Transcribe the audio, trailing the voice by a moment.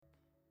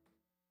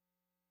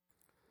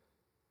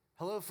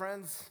Hello,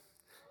 friends.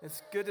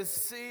 It's good to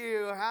see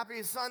you.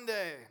 Happy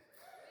Sunday.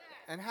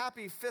 And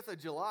happy 5th of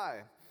July.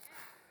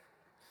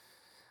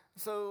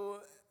 So,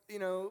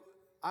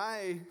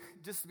 I,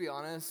 just to be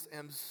honest,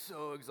 am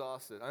so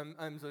exhausted.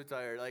 I'm so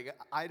tired. Like,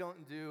 I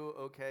don't do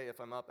okay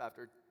if I'm up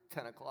after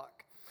 10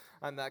 o'clock.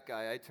 I'm that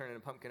guy. I turn into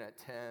a pumpkin at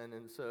 10,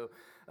 and so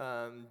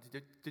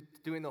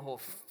doing the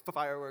whole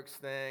fireworks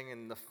thing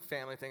and the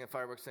family thing and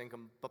fireworks thing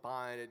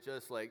combined, it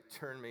just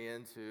turned me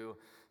into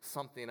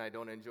something I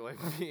don't enjoy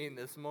being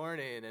this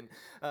morning.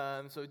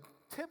 And so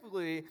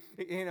typically,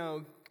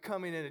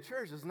 coming into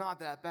church is not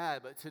that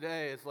bad, but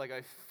today it's like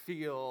I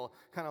feel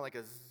kind of like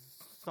a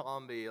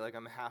zombie, like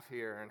I'm half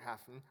here and half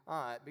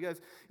not,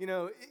 because,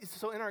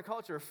 so in our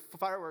culture,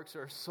 fireworks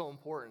are so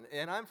important,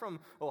 and I'm from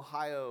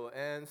Ohio,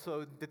 and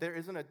so there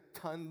isn't a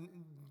ton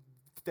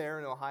there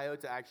in Ohio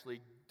to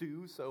actually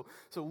do, so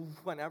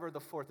whenever the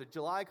 4th of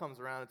July comes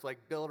around, it's like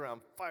build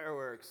around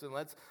fireworks, and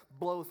let's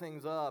blow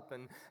things up,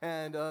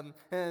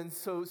 and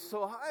so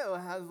Ohio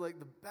has the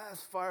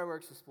best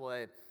fireworks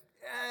display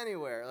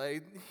anywhere,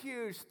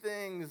 huge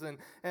things, and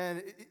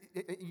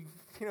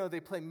they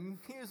play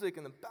music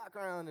in the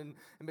background and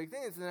big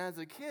things. And as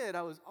a kid,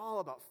 I was all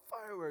about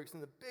fireworks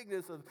and the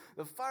bigness of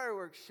the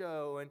fireworks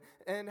show,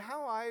 and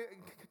how I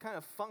kind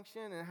of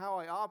function and how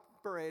I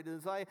operate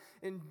is I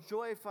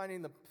enjoy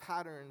finding the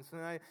patterns,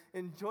 and I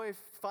enjoy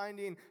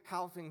finding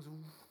how things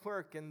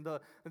work and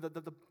the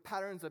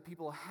patterns that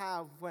people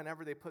have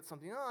whenever they put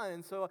something on.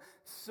 And so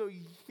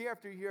year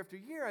after year after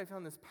year, I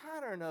found this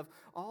pattern of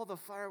all the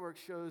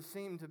fireworks shows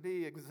seem to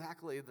be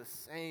exactly the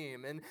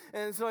same.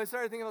 And so I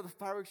started thinking about the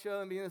fireworks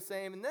show and being the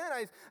same. And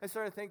then I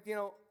started thinking,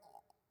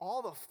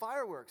 all the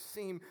fireworks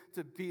seem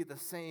to be the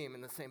same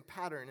and the same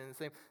pattern and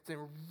the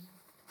same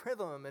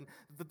rhythm, and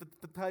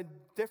the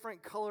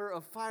different color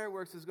of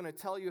fireworks is going to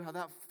tell you how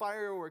that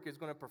firework is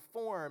going to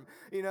perform.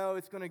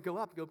 It's going to go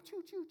up, go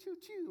choo, choo, choo,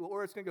 choo,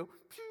 or it's going to go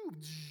pew,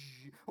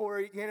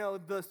 or,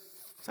 the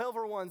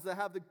silver ones that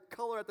have the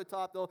color at the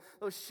top,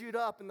 they'll shoot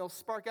up and they'll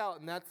spark out,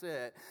 and that's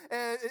it.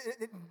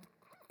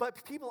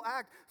 But people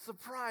act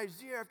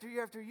surprised year after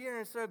year after year,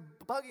 and it started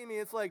bugging me.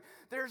 It's like,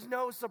 there's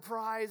no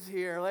surprise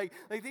here. Like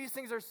these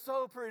things are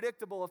so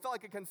predictable. It felt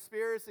like a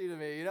conspiracy to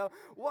me,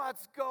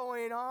 What's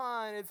going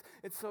on?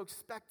 It's so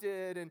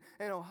expected, and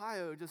in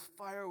Ohio, just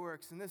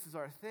fireworks, and this is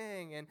our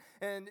thing.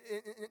 And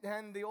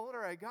the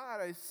older I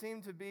got, I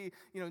seemed to be,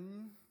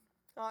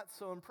 not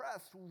so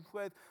impressed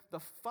with the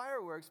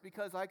fireworks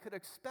because I could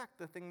expect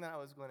the thing that I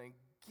was going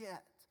to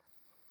get.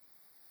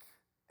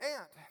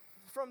 And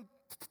from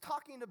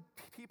talking to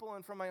people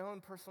and from my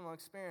own personal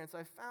experience,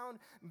 I found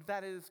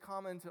that it is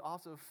common to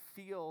also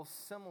feel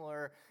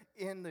similar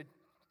in the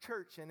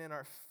church and in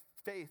our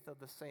faith of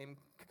the same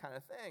kind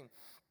of thing.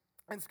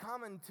 It's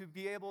common to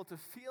be able to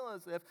feel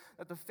as if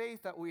that the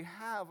faith that we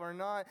have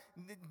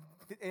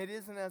it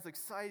isn't as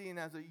exciting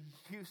as it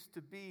used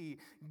to be.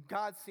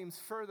 God seems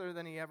further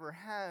than he ever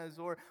has,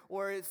 or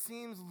it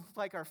seems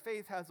like our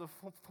faith has a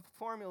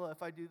formula.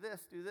 If I do this,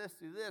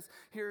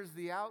 here's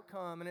the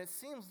outcome. And it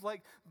seems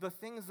like the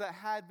things that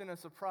had been a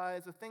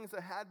surprise, the things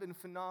that had been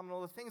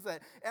phenomenal, the things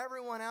that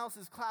everyone else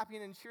is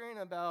clapping and cheering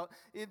about,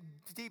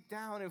 deep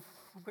down, if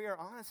we are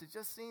honest, it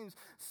just seems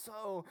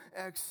so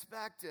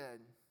expected.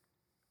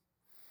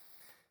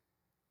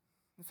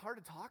 It's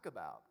hard to talk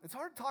about. It's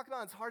hard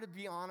to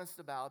be honest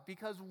about,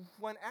 because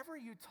whenever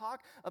you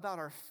talk about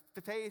our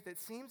faith, it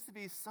seems to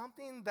be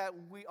something that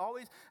we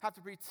always have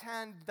to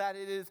pretend that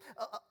it is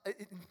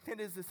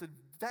this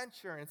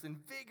adventure, and it's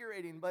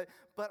invigorating, but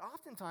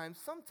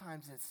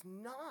sometimes it's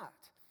not.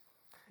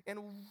 And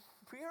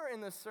we are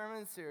in this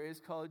sermon series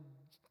called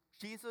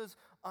Jesus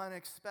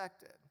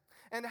Unexpected.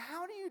 And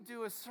how do you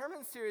do a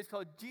sermon series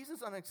called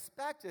Jesus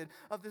Unexpected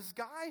of this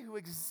guy who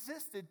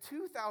existed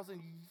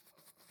 2,000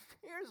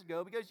 years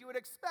ago? Because you would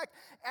expect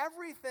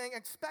everything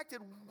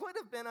expected would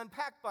have been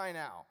unpacked by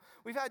now.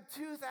 We've had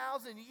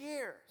 2,000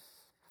 years.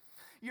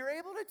 You're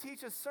able to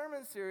teach a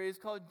sermon series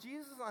called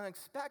Jesus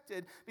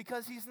Unexpected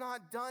because he's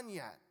not done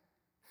yet.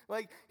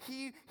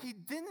 He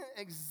didn't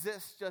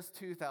exist just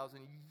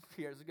 2,000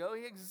 years ago.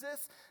 He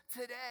exists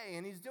today,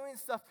 and he's doing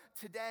stuff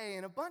today.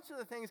 And a bunch of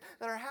the things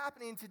that are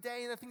happening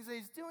today and the things that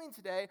he's doing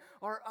today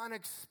are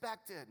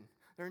unexpected.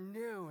 They're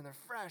new, and they're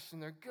fresh,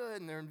 and they're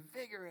good, and they're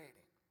invigorating.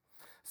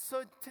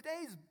 So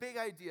today's big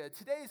idea,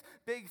 today's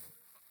big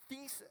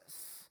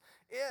thesis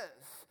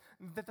is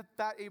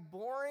that a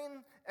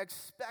boring,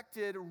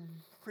 expected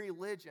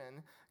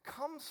religion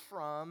comes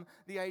from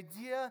the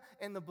idea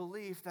and the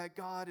belief that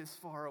God is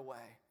far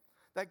away,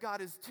 that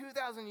God is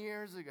 2,000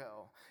 years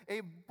ago.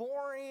 A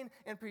boring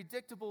and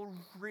predictable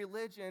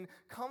religion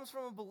comes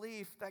from a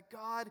belief that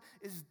God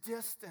is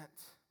distant.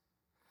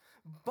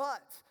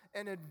 But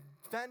an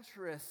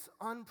adventurous,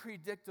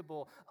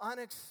 unpredictable,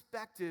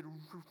 unexpected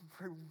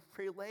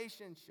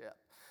relationship,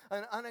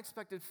 an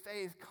unexpected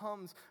faith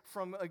comes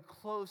from a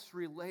close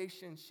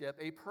relationship,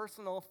 a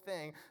personal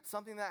thing,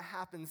 something that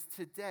happens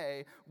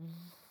today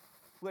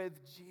with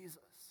Jesus.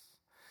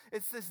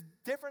 It's this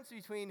difference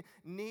between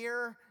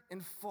near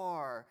and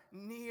far,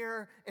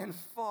 near and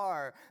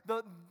far.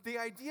 The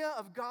idea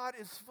of God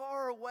is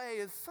far away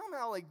is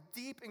somehow like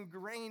deep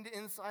ingrained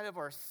inside of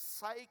our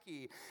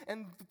psyche.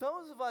 And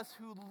those of us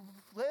who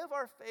live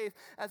our faith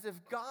as if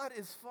God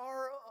is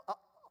far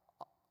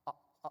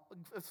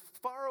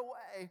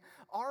away,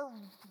 our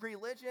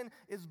religion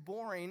is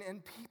boring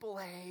and people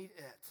hate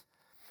it.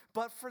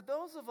 But for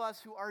those of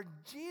us who are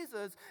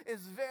Jesus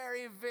is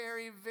very,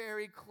 very,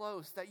 very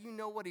close, that you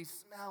know what he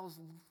smells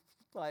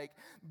like.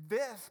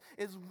 This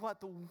is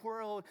what the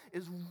world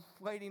is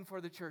waiting for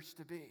the church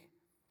to be.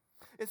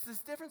 It's this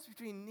difference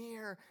between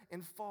near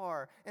and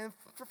far. And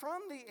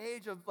from the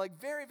age of like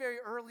very, very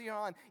early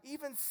on,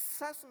 even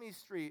Sesame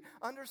Street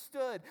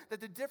understood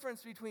that the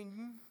difference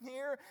between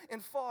near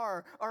and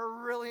far are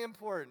really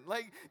important.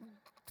 Like,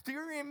 do you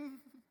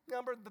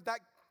remember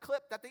that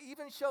clip that they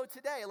even show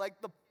today?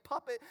 Like the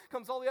puppet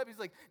comes all the way up, he's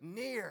like,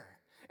 near.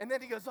 And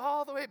then he goes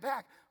all the way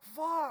back,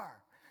 far,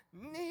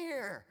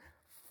 near,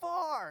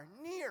 far,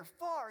 near,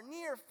 far,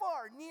 near,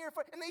 far, near,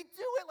 far. And they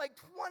do it like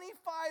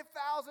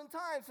 25,000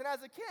 times. And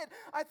as a kid,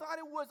 I thought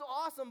it was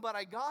awesome, but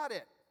I got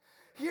it.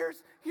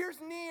 Here's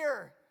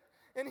near,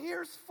 and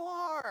here's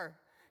far.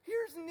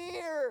 Here's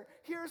near,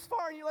 here's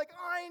far. And you're like,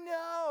 I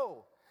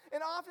know.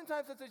 And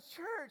oftentimes as a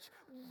church,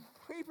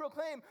 we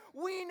proclaim,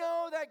 we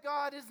know that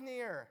God is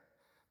near.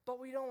 But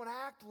we don't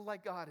act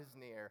like God is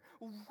near.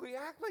 We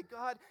act like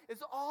God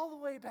is all the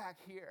way back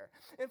here.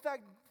 In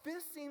fact,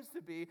 this seems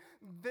to be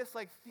this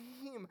like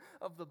theme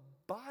of the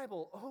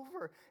Bible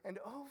over and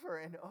over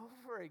and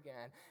over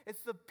again.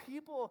 It's the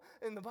people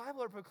in the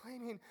Bible are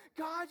proclaiming,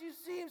 God, you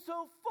seem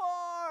so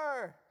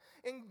far.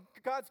 And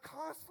God's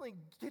constantly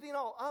getting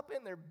all up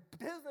in their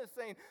business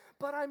saying,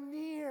 but I'm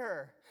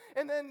near.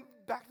 And then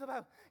back to the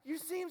Bible, you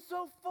seem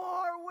so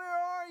far, where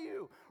are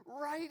you?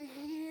 Right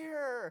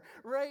here,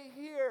 right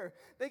here.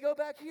 They go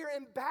back here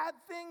and bad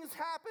things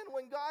happen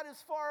when God is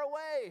far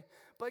away.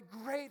 But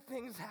great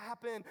things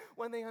happen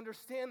when they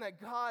understand that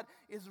God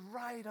is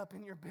right up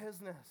in your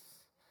business.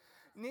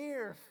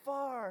 Near,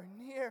 far,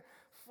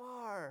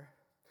 far.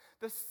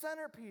 The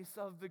centerpiece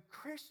of the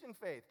Christian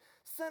faith,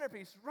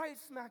 right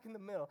smack in the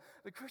middle.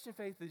 The Christian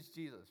faith is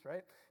Jesus,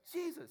 right?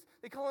 Jesus.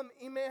 They call him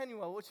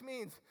Emmanuel, which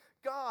means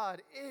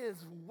God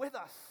is with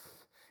us.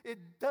 It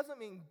doesn't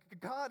mean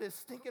God is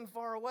stinking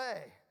far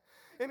away.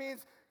 It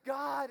means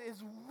God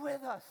is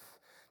with us.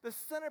 The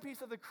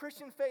centerpiece of the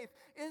Christian faith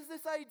is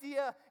this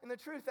idea and the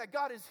truth that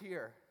God is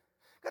here.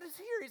 God is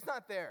here. He's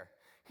not there.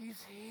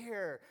 He's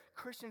here.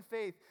 Christian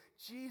faith,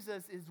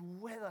 Jesus is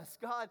with us.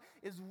 God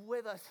is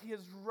with us. He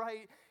is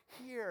right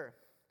here.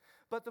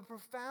 But the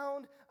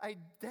profound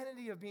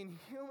identity of being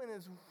human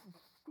is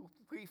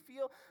we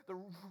feel the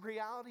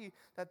reality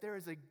that there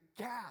is a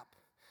gap,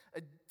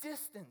 a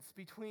distance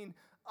between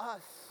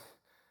us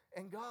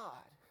and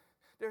God.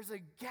 There's a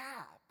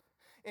gap.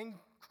 And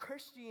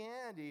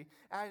Christianity,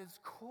 at its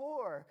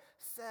core,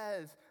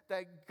 says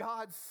that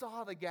God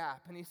saw the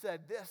gap and he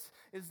said, this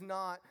is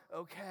not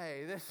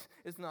okay. This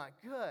is not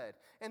good.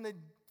 And the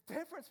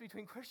difference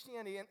between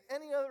Christianity and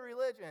any other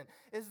religion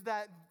is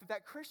that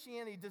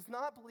Christianity does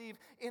not believe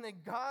in a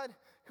God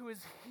who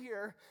is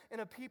here and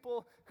a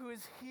people who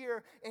is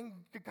here, and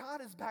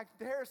God is back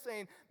there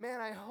saying, man,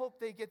 I hope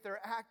they get their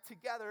act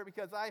together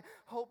because I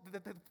hope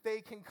that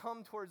they can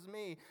come towards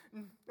me.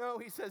 No,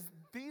 he says,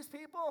 these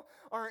people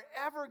aren't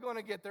ever going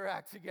to get their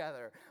act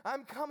together.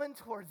 I'm coming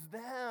towards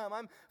them.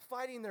 I'm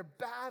fighting their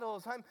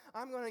battles.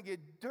 I'm going to get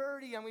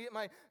dirty. I'm going to get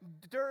my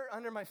dirt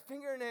under my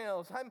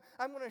fingernails.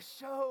 I'm going to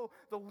show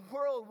the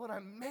world what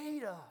I'm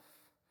made of.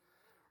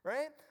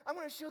 Right? I'm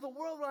going to show the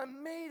world what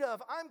I'm made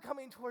of. I'm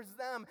coming towards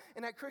them.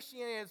 And at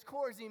Christianity, at its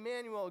core is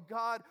Emmanuel,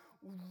 God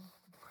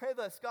with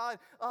us, God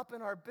up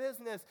in our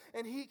business,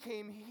 and he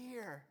came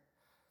here.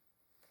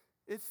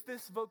 It's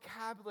this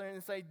vocabulary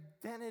and this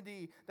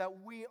identity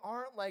that we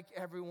aren't like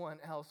everyone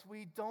else.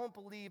 We don't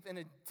believe in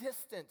a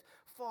distant,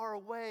 far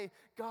away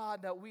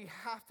God, that we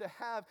have to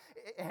have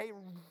a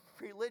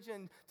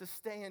religion to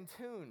stay in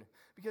tune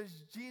because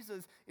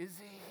Jesus is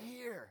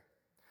here.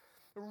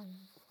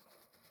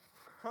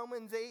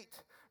 Romans 8,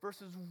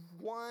 verses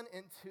 1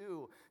 and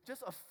 2,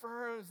 just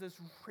affirms this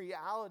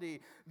reality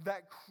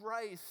that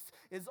Christ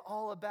is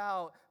all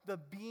about the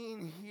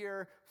being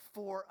here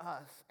for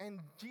us. And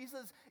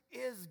Jesus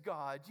is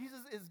God. Jesus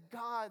is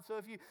God. So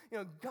if you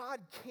know, God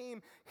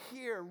came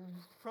here.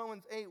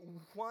 Romans 8,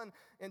 1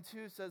 and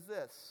 2 says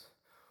this.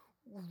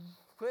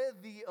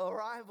 With the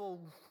arrival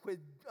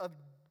of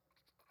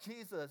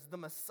Jesus, the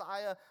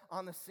Messiah,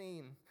 on the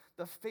scene,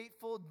 the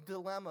fateful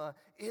dilemma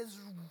is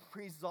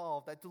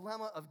resolved, that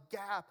dilemma of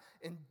gap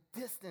and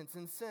distance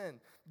and sin.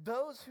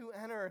 Those who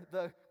enter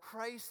the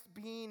Christ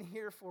being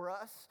here for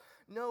us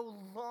no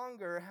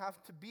longer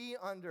have to be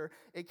under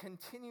a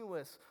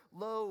continuous,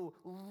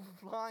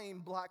 low-lying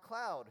black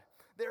cloud.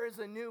 There is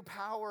a new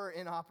power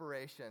in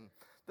operation.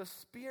 The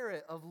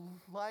Spirit of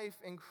life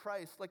in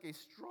Christ, like a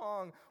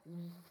strong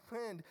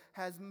wind,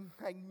 has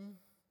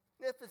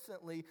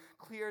magnificently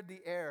cleared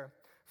the air,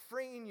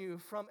 freeing you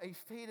from a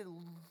fated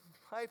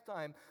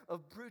lifetime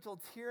of brutal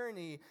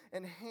tyranny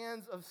and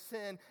hands of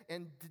sin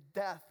and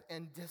death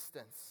and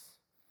distance.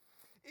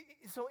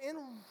 So in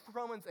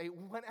Romans 8,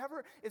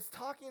 whenever it's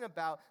talking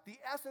about the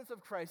essence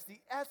of Christ, the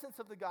essence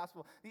of the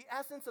gospel, the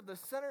essence of the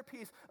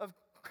centerpiece of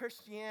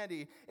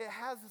Christianity, it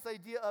has this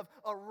idea of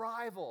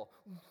arrival.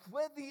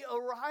 With the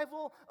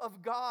arrival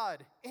of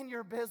God in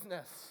your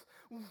business,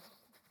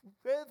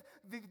 with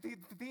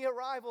the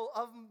arrival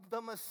of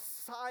the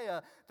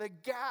Messiah, the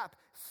gap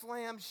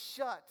slams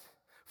shut.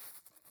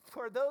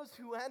 For those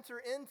who enter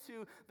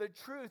into the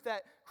truth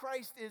that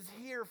Christ is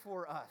here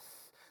for us.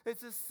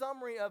 It's a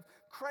summary of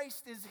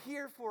Christ is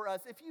here for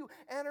us. If you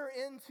enter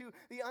into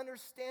the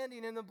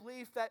understanding and the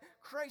belief that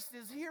Christ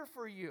is here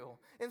for you,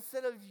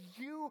 instead of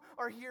you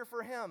are here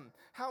for him.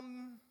 How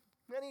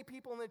many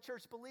people in the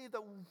church believe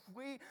that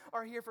we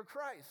are here for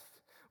Christ?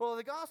 Well,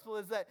 the gospel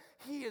is that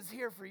he is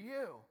here for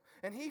you,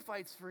 and he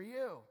fights for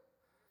you.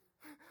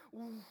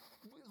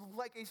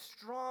 Like a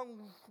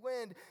strong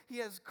wind, he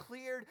has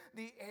cleared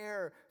the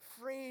air,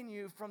 freeing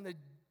you from the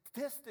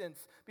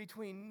distance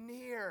between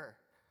near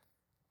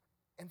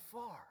and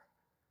far.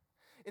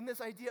 And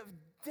this idea of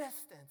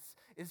distance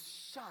is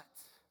shut.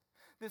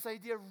 This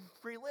idea of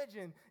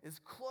religion is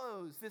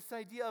closed. This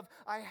idea of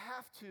I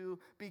have to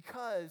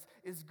because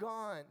is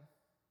gone.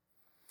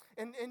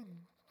 And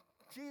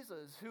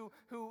Jesus, who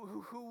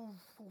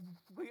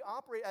we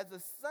operate as the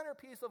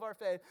centerpiece of our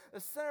faith,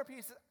 the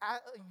centerpiece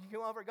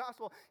of our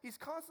gospel, he's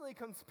constantly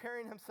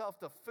comparing himself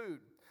to food.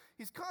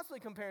 He's constantly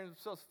comparing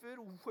himself to food,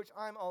 which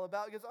I'm all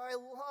about because I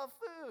love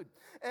food.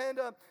 And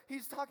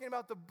he's talking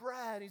about the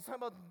bread. He's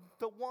talking about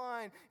the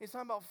wine. He's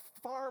talking about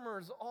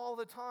farmers all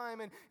the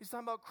time. And he's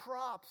talking about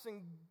crops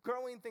and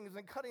growing things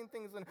and cutting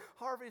things and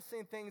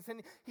harvesting things.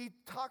 And he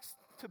talks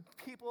to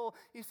people.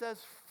 He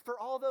says, for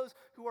all those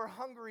who are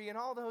hungry and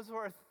all those who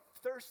are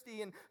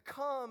thirsty, and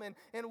come. And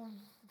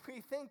we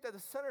think that the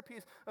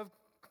centerpiece of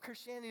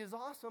Christianity is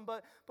awesome,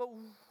 but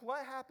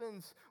what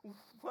happens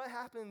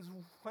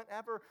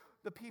whenever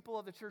the people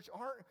of the church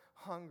aren't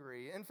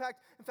hungry? In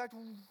fact,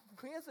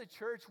 we as a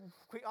church,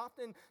 we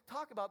often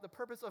talk about the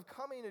purpose of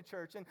coming to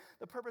church and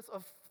the purpose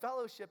of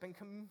fellowship and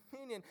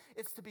communion.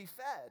 It's to be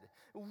fed.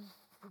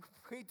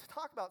 We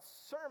talk about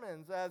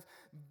sermons as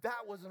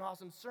that was an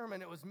awesome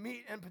sermon. It was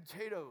meat and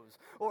potatoes.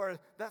 Or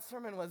that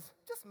sermon was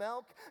just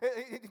milk.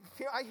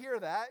 I hear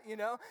that,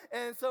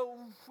 And so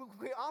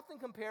we often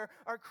compare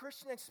our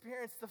Christian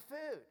experience to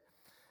food.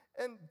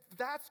 And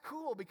that's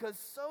cool because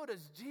so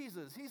does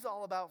Jesus. He's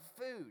all about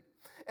food.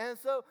 And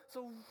so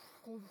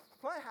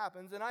what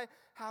happens, and I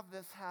have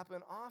this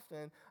happen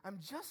often, I'm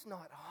just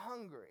not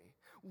hungry.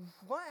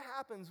 What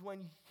happens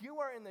when you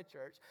are in the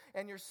church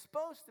and you're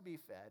supposed to be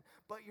fed,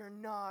 but you're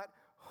not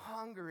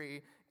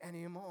hungry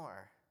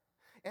anymore?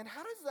 And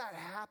how does that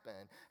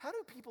happen? How do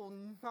people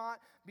not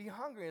be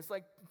hungry? It's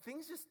like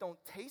things just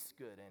don't taste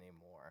good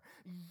anymore.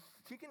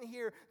 You can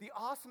hear the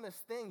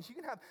awesomest things. You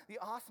can have the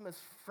awesomest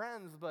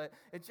friends, but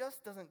it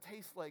just doesn't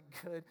taste like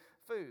good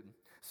food.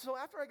 So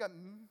after I got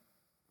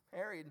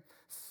married,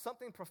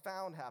 something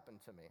profound happened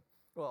to me.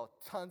 Well,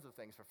 tons of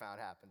things profound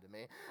happened to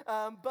me.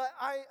 But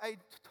I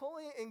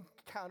totally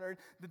encountered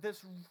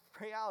this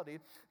reality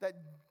that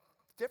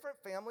different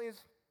families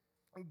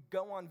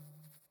go on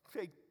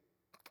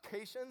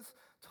vacations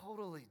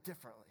totally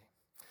differently.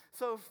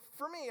 So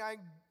for me, I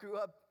grew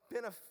up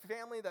in a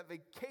family that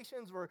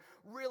vacations were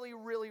really,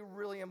 really,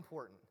 really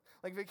important.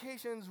 Like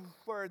vacations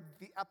were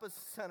the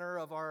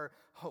epicenter of our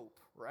hope,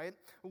 right?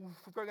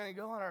 We're going to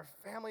go on our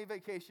family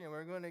vacation.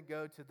 We're going to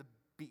go to the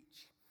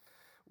beach.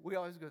 We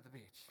always go to the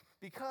beach.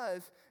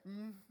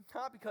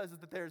 Not because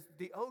there's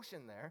the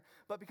ocean there,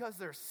 but because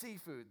there's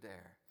seafood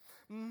there.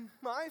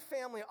 My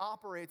family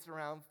operates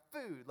around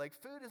food. Like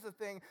food is a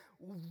thing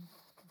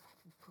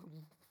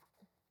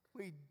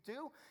we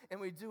do, and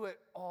we do it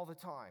all the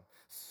time.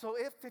 So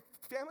if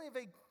family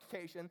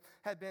vacation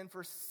had been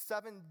for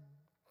 7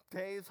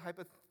 days,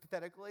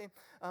 hypothetically,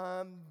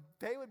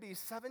 they would be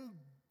 7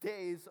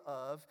 days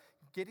of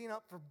getting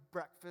up for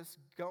breakfast,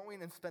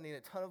 going and spending a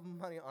ton of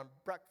money on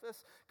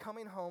breakfast,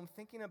 coming home,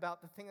 thinking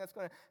about the thing that's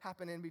going to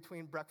happen in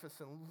between breakfast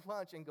and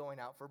lunch, and going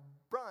out for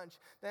brunch,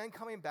 then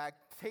coming back,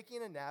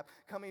 taking a nap,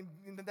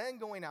 then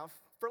going out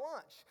for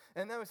lunch.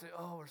 And then we say,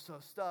 oh, we're so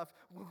stuffed.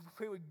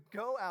 We would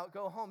go out,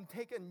 go home,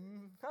 take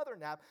another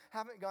nap,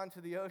 haven't gone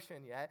to the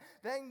ocean yet.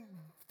 Then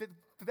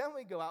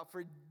we go out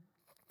for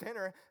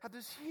dinner, have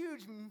this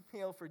huge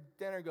meal for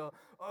dinner, go,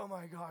 oh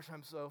my gosh,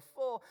 I'm so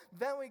full.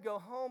 Then we go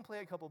home, play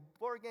a couple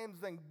board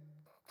games, then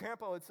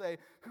Grandpa would say,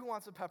 who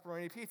wants a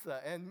pepperoni pizza?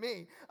 And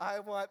me, I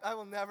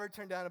will never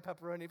turn down a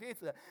pepperoni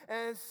pizza.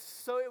 And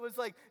so it was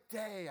like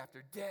day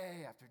after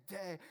day after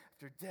day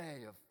after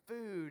day of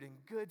food and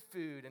good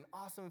food and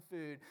awesome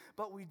food,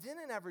 but we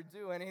didn't ever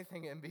do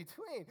anything in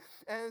between.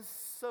 And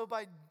so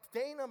by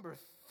day number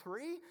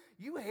 3,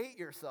 you hate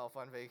yourself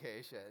on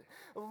vacation.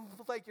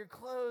 Like your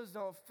clothes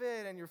don't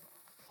fit and your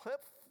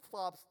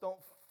flip-flops don't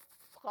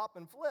hop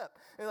and flip.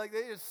 And like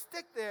they just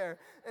stick there,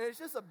 and it's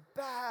just a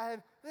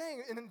bad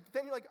thing. And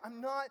then you're like,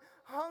 I'm not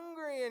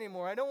hungry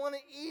anymore. I don't want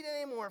to eat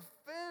any more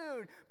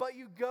food. But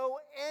you go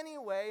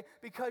anyway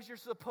because you're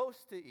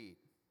supposed to eat.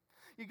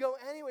 You go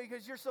anyway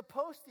because you're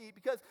supposed to eat,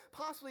 because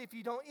possibly if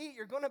you don't eat,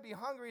 you're going to be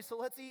hungry, so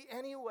let's eat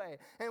anyway.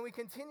 And we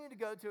continue to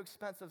go to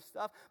expensive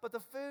stuff, but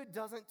the food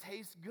doesn't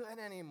taste good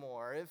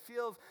anymore. It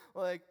feels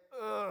like,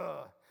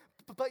 ugh.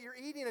 But you're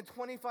eating a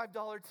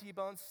 $25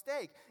 T-bone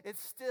steak. It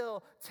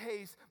still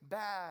tastes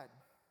bad.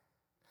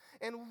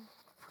 And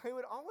we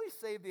would always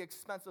save the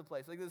expensive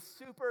place, like this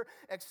super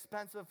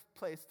expensive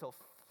place till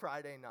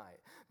Friday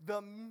night.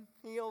 The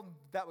meal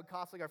that would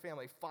cost like our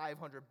family $500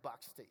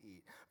 to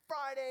eat.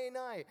 Friday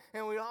night.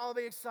 And we'd all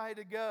be excited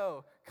to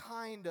go,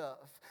 kind of.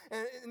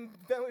 And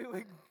then we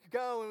would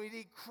go and we'd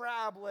eat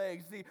crab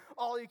legs, the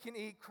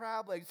all-you-can-eat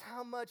crab legs.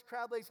 How much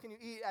crab legs can you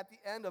eat at the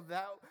end of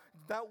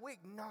that week?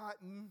 Not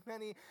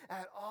many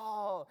at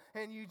all.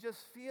 And you just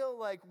feel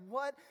like,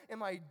 what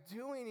am I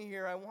doing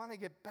here? I want to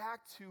get back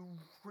to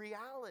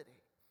reality.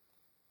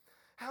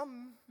 How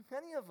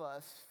many of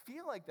us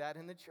feel like that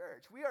in the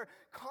church? We are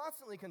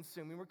constantly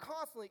consuming, we're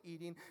constantly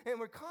eating, and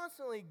we're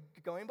constantly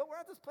going, but we're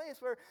at this place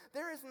where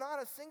there is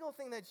not a single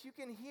thing that you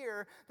can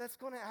hear that's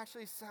going to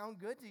actually sound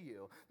good to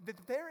you.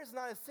 There is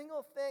not a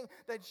single thing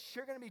that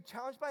you're going to be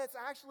challenged by that's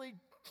actually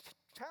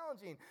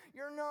challenging.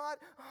 You're not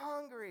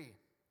hungry.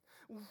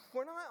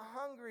 We're not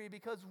hungry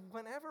because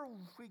whenever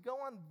we go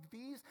on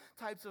these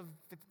types of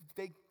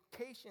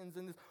vacations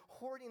and this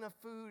hoarding of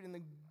food and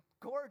the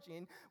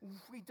gorging,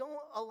 we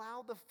don't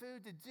allow the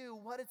food to do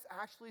what it's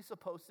actually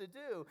supposed to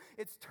do.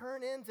 It's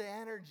turn into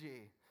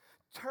energy.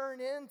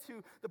 Turn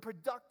into the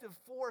productive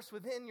force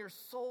within your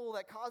soul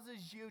that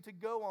causes you to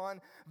go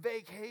on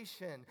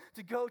vacation,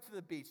 to go to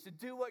the beach, to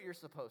do what you're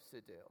supposed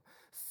to do.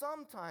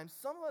 Sometimes,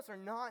 some of us are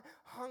not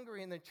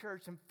hungry in the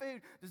church, and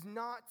food does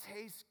not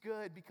taste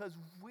good because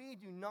we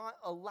do not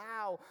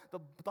allow the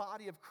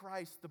body of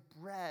Christ, the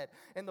bread,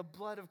 and the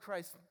blood of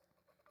Christ,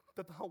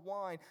 the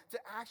wine, to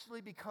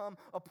actually become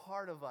a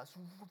part of us.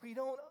 We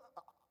don't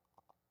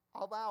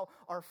allow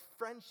our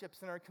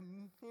friendships and our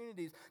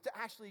communities to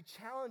actually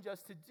challenge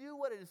us to do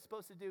what it is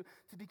supposed to do,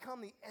 to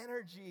become the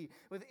energy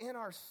within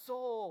our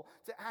soul,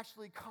 to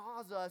actually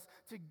cause us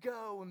to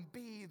go and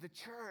be the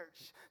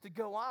church, to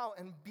go out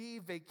and be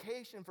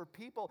vacation for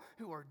people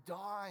who are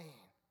dying.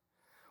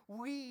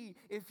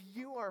 If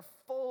you are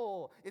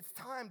full, it's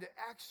time to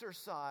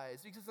exercise,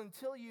 because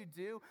until you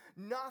do,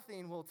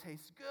 nothing will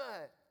taste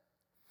good.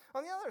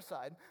 On the other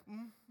side,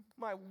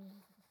 my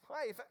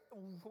wife,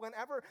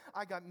 whenever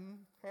I got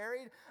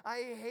married,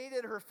 I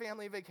hated her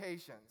family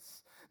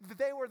vacations.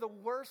 They were the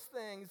worst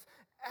things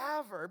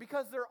ever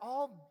because they're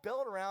all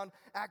built around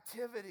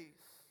activities.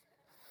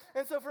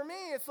 And so for me,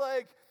 it's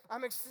like,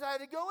 I'm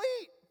excited to go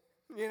eat,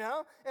 you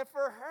know? And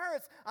for her,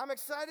 I'm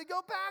excited to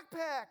go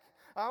backpack.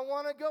 I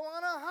want to go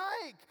on a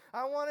hike.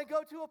 I want to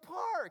go to a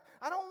park.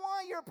 I don't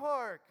want your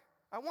park.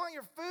 I want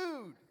your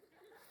food.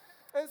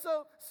 And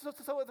so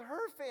with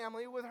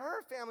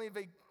her family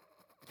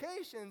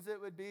vacations,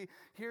 it would be,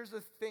 here's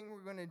the thing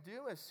we're going to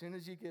do. As soon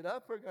as you get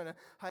up, we're going to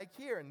hike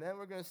here, and then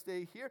we're going to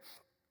stay here,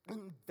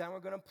 and then we're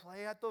going to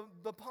play at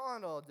the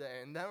pond all day,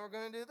 and then we're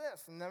going to do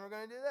this, and then we're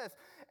going to do this.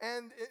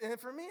 And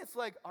for me, it's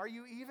like, are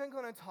you even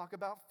going to talk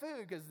about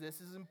food? Because this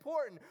is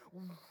important.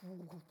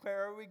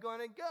 Where are we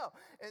going to go?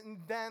 And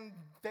then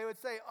they would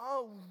say,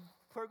 oh,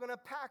 we're going to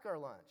pack our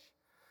lunch.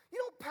 You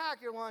don't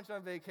pack your lunch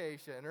on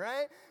vacation,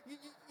 right?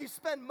 You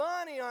spend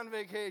money on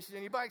vacation,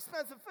 and you buy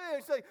expensive food.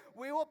 It's like,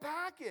 we will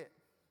pack it.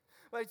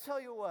 But I tell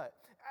you what,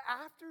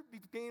 after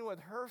being with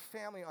her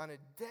family on a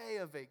day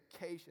of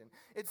vacation,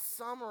 it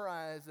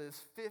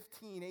summarizes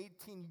 15,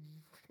 18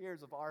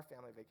 years of our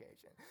family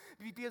vacation.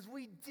 Because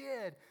we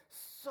did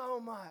so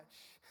much.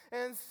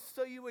 And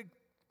so you would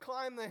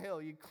climb the hill,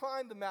 you'd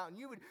climb the mountain,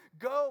 you would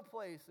go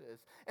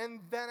places. And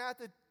then at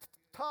the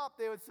top,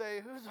 they would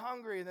say, who's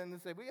hungry? And then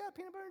they'd say, we got a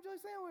peanut butter and jelly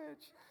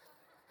sandwich.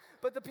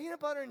 But the peanut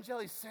butter and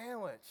jelly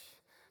sandwich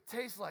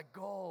tastes like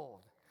gold.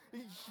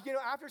 You know,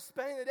 after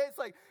spending the day, it's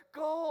like,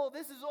 gold,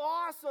 this is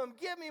awesome.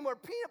 Give me more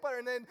peanut butter.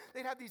 And then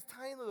they'd have these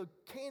tiny little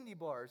candy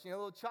bars, you know,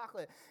 little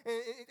chocolate.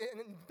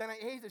 And then I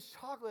ate this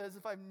chocolate as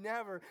if I've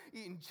never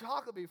eaten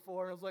chocolate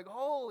before. And I was like,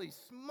 holy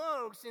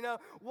smokes, you know,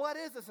 what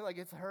is this? And like,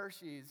 it's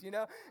Hershey's, you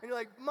know. And you're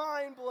like,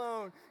 mind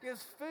blown.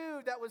 Because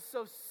food that was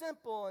so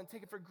simple and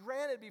taken for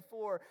granted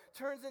before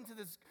turns into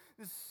this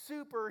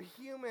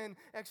superhuman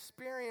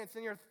experience.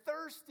 And you're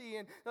thirsty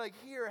and like,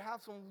 here,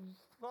 have some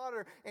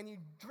water. And you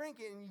drink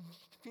it, and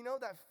you know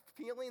that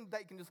feeling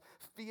that you can just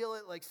feel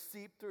it like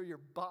seep through your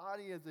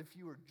body as if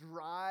you were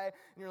dry, and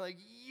you're like,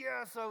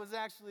 yes, I was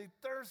actually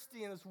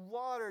thirsty, and this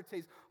water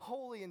tastes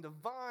holy and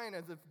divine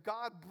as if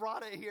God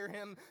brought it here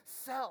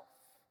himself.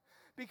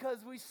 Because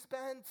we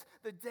spent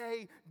the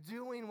day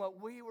doing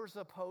what we were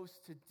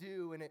supposed to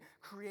do, and it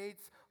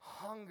creates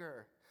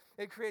hunger.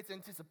 It creates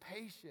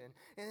anticipation,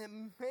 and it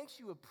makes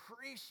you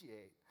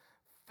appreciate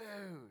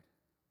food.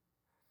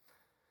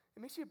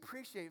 It makes you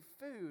appreciate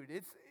food.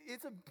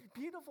 It's a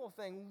beautiful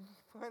thing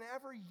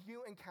whenever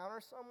you encounter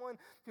someone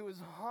who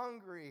is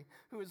hungry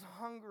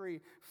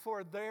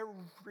for their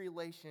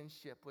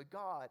relationship with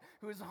God,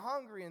 who is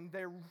hungry in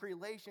their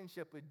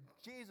relationship with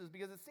Jesus,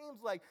 because it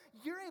seems like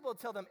you're able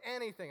to tell them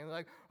anything, and they're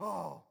like,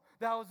 oh,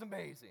 that was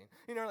amazing.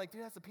 Like,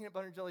 dude, that's a peanut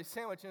butter and jelly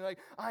sandwich. And you're like,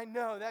 I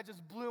know, that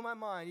just blew my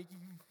mind.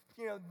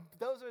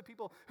 Those are the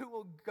people who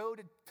will go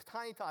to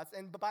Tiny Tots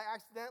and by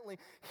accidentally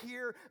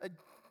hear a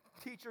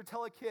teacher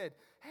tell a kid,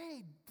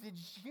 hey, did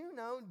you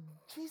know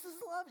Jesus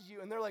loves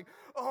you? And they're like,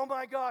 oh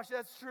my gosh,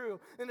 that's true.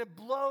 And it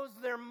blows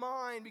their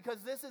mind because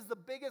this is the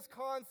biggest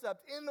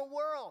concept in the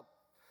world.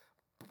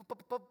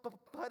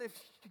 But if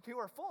you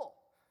are full,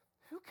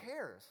 who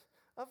cares?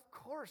 Of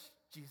course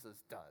Jesus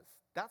does.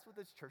 That's what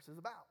this church is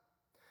about.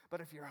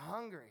 But if you're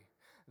hungry,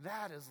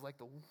 that is like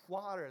the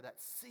water that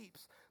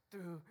seeps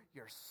through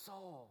your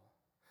soul.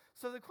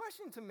 So the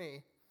question to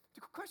me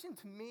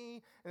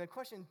and the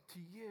question to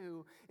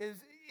you is,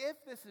 if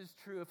this is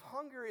true, if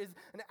hunger is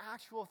an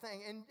actual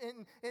thing, and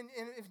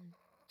if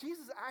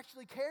Jesus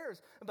actually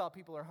cares about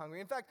people who are hungry.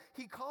 In fact,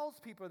 he calls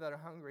people that are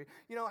hungry.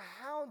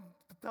 How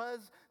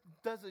does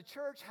the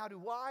church, how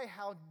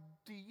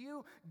do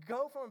you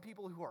go from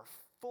people who are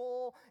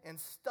full and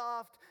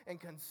stuffed and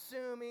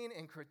consuming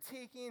and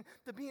critiquing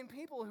to being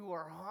people who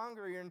are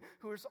hungry and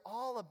who is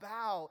all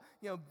about,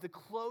 the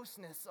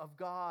closeness of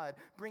God,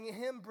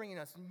 bringing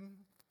us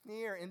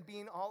near and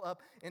being all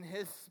up in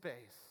his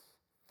space?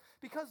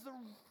 Because the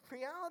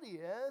reality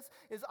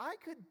is I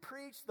could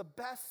preach the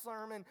best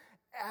sermon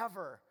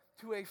ever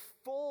to a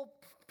full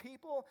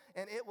people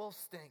and it will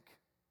stink.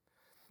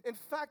 In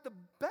fact, the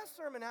best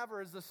sermon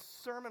ever is the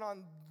Sermon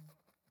on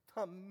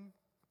the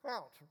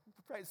Mount,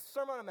 right?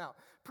 Sermon on the Mount,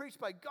 preached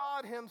by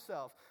God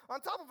himself on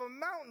top of a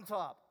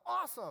mountaintop.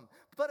 Awesome.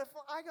 But if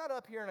I got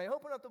up here and I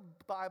opened up the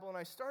Bible and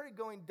I started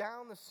going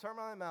down the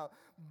Sermon on the Mount,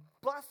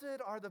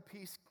 blessed are the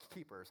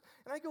peacekeepers,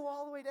 and I go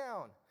all the way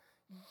down,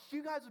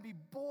 you guys would be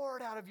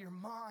bored out of your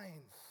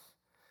minds.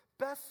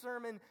 Best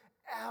sermon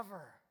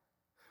ever.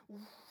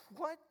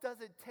 What does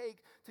it take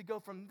to go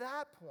from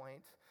that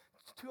point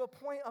to a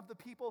point of the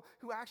people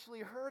who actually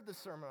heard the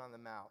Sermon on the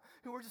Mount,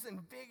 who were just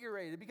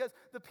invigorated? Because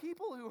the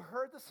people who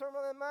heard the Sermon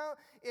on the Mount,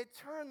 it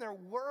turned their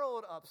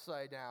world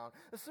upside down.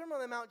 The Sermon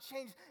on the Mount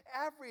changed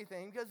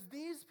everything because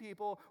these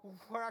people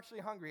were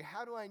actually hungry.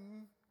 How do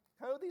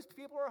these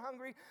people are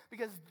hungry?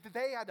 Because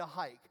they had to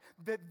hike.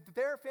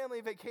 Their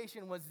family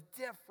vacation was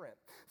different.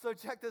 So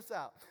check this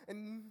out.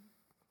 In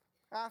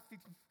Matthew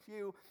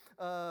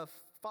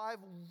 5,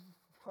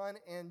 1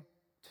 and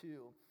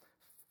 2,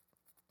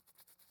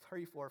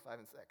 3, 4, 5,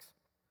 and 6.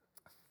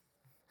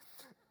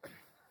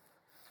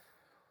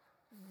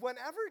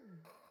 Whenever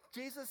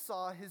Jesus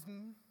saw his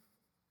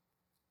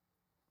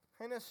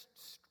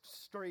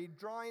ministry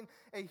drawing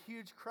a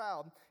huge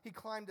crowd, he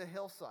climbed a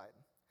hillside.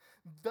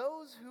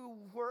 Those who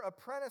were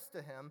apprenticed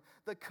to him,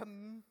 the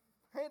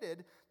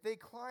committed, they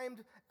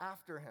climbed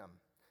after him.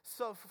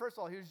 So first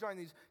of all, he was drawing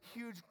these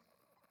huge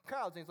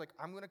crowds, and he's like,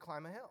 I'm going to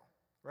climb a hill.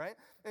 Right?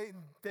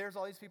 There's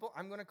all these people,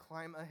 I'm going to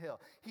climb a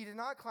hill. He did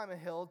not climb a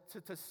hill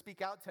to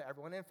speak out to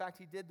everyone. In fact,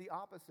 he did the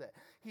opposite.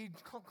 He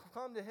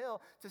climbed a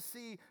hill to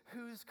see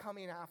who's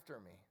coming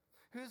after me.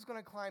 Who's going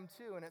to climb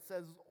too? And it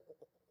says,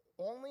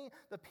 only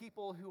the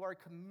people who are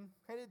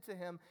committed to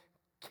him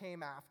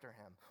came after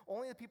him.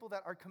 Only the people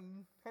that are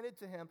committed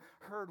to him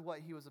heard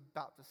what he was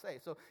about to say.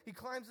 So he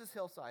climbs this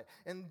hillside,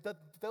 and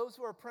those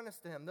who are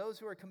apprenticed to him, those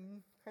who are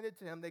committed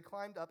to him, they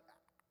climbed up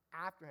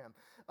after him.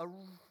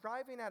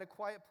 Arriving at a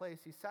quiet place,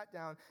 he sat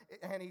down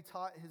and he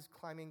taught his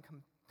climbing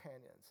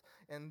companions.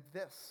 And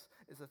this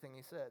is the thing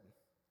he said: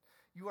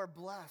 you are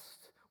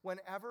blessed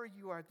whenever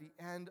you are at the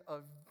end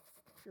of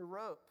your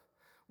rope.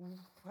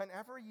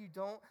 Whenever you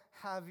don't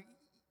have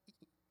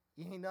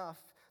enough,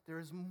 there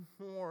is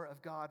more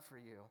of God for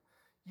you.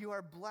 You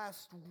are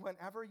blessed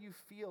whenever you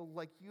feel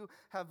like you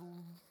have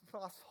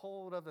lost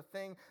hold of the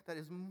thing that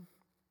is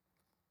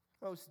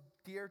most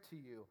dear to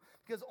you,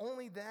 because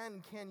only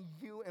then can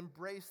you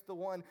embrace the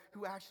one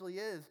who actually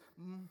is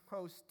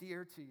most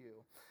dear to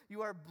you.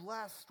 You are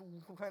blessed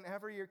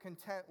whenever you're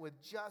content with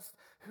just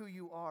who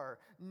you are.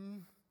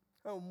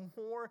 No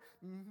more,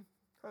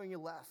 no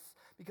less,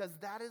 because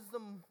that is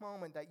the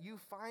moment that you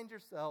find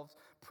yourselves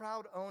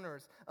proud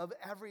owners of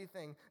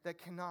everything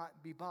that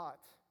cannot be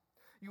bought.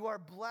 You are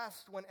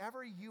blessed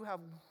whenever you have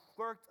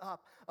worked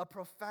up a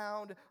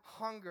profound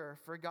hunger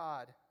for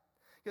God,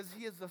 because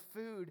he is the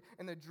food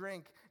and the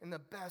drink and the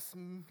best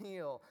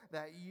meal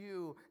that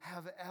you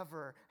have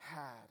ever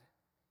had.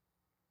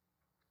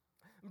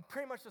 And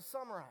pretty much to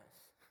summarize,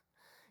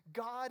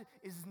 God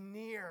is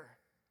near,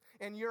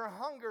 and your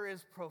hunger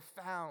is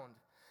profound.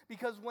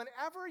 Because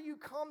whenever you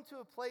come to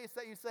a place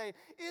that you say,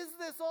 is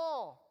this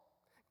all?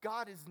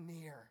 God is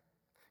near.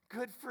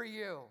 Good for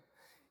you.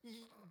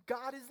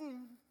 God is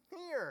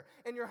near,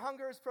 and your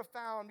hunger is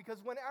profound,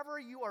 because whenever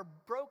you are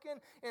broken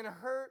and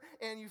hurt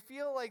and you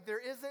feel like there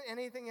isn't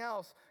anything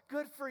else,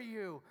 good for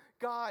you.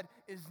 God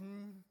is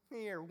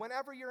near.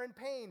 Whenever you're in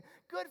pain,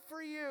 good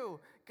for you.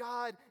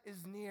 God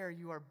is near.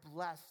 You are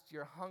blessed.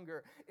 Your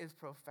hunger is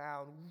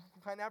profound.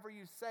 Whenever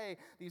you say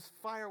these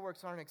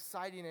fireworks aren't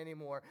exciting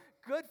anymore,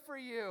 good for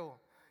you.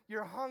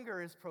 Your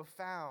hunger is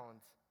profound.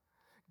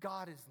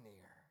 God is near.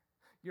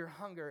 Your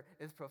hunger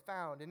is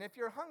profound. And if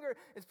your hunger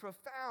is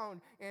profound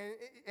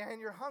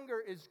and your hunger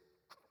is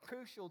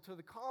crucial to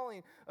the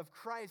calling of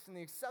Christ and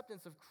the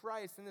acceptance of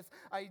Christ and this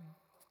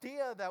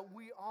idea that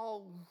we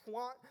all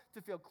want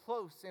to feel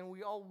close and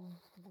we all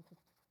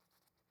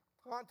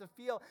want to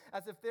feel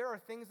as if there are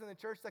things in the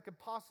church that could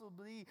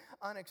possibly be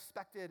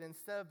unexpected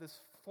instead of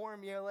this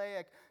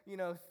formulaic,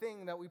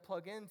 thing that we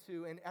plug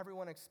into and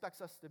everyone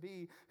expects us to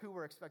be who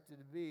we're expected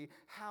to be.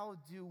 How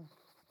do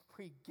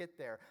we get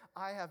there?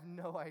 I have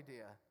no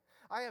idea.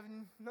 I have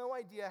no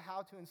idea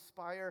how to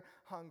inspire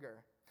hunger,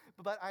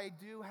 but I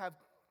do have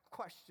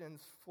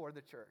questions for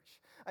the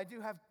church. I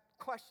do have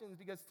questions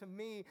because to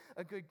me,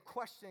 a good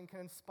question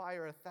can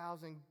inspire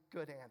 1,000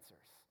 good answers.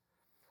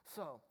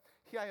 So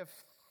here I have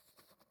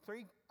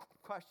 3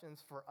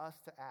 questions for us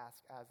to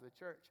ask as the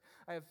church.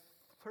 I have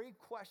 3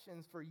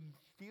 questions for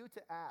you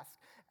to ask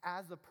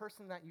as the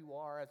person that you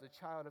are, as a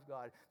child of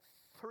God.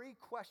 3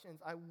 questions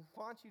I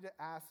want you to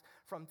ask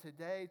from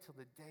today till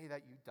the day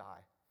that you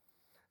die.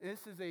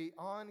 This is an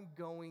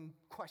ongoing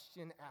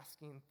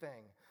question-asking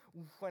thing.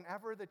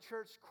 Whenever the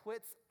church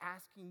quits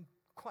asking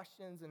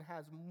questions and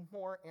has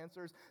more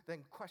answers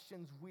than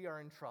questions, we are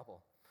in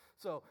trouble.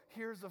 So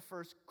here's the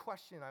first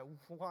question I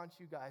want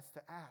you guys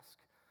to ask.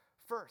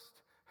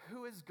 First,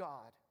 who is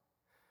God?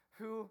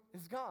 Who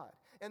is God?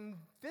 And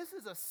this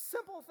is a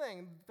simple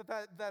thing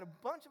that a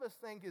bunch of us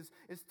think is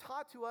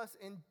taught to us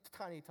in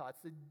Tiny Tots.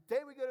 The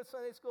day we go to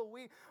Sunday school,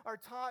 we are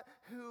taught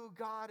who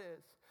God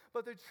is.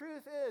 But the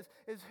truth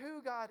is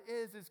who God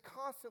is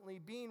constantly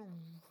being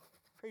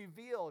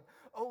revealed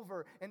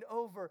over and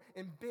over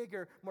in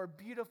bigger, more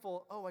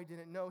beautiful, oh, I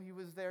didn't know he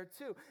was there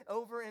too,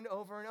 over and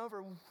over and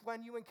over.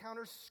 When you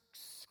encounter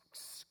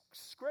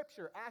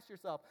Scripture, ask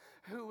yourself,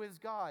 who is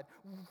God?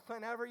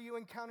 Whenever you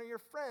encounter your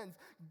friends,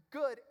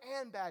 good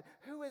and bad,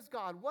 who is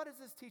God? What is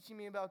this teaching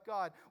me about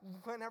God?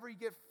 Whenever you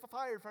get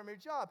fired from your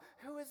job,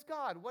 who is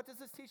God? What does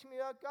this teach me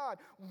about God?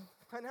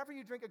 Whenever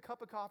you drink a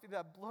cup of coffee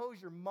that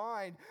blows your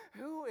mind,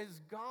 who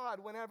is God?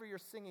 Whenever you're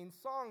singing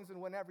songs and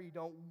whenever you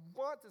don't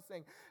want to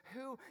sing,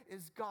 who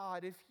is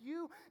God? If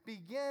you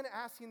begin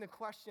asking the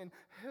question,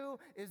 who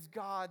is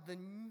God, the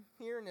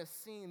nearness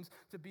seems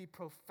to be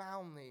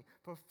profoundly,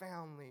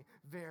 profoundly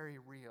very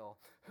real.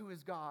 Who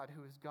is God?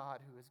 Who is God?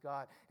 Who is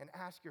God? And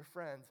ask your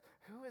friends,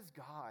 who is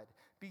God?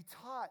 Be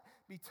taught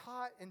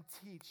and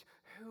teach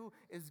who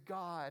is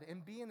God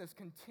and be in this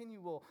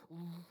continual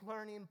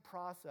learning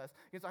process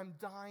because I'm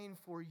dying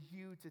for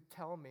you to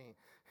tell me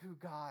who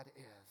God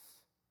is.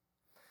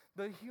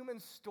 The human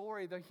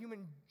story, the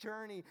human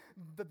journey,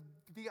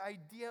 the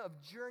idea of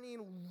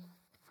journeying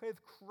with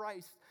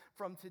Christ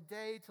from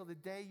today till the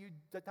day you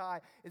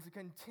die is a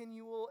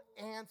continual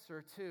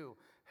answer to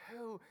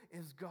who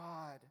is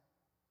God.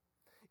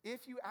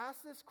 If you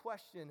ask this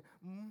question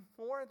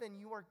more than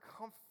you are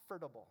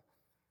comfortable,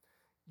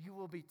 you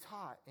will be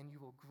taught and you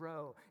will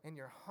grow and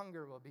your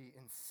hunger will be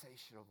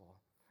insatiable.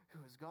 Who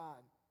is God?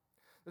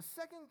 The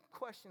second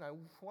question I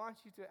want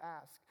you to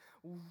ask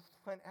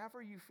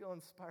whenever you feel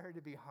inspired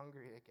to be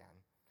hungry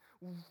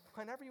again,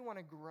 whenever you want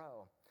to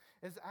grow,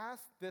 is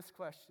ask this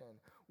question: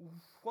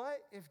 what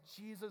if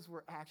Jesus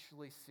were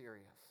actually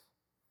serious?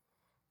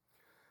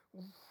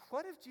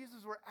 What if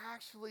Jesus were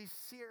actually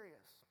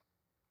serious?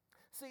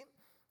 See,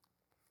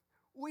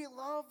 we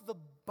love the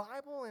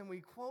Bible and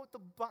we quote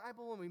the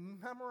Bible and we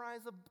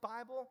memorize the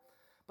Bible,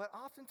 but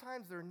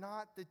oftentimes they're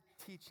not the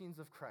teachings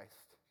of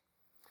Christ.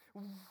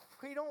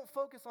 We don't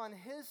focus on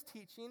his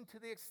teaching to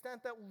the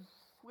extent that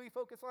we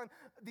focus on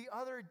the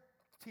other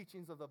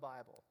teachings of the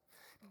Bible.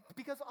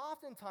 Because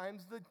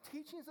oftentimes the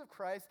teachings of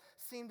Christ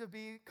seem to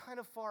be kind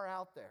of far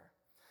out there.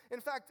 In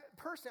fact,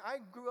 personally, I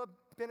grew up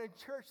in a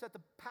church that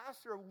the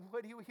pastor,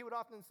 he would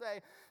often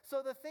say,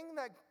 so the thing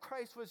that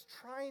Christ was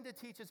trying to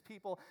teach his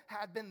people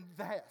had been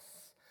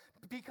this.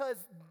 Because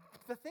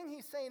the thing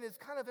he's saying is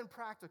kind of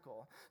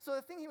impractical. So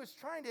the thing he was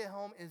trying to hit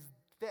home is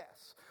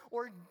this.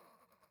 Or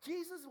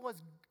Jesus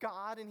was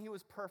God and he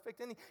was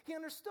perfect and he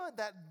understood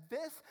that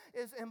this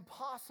is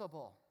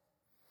impossible.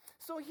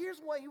 So here's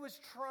what he was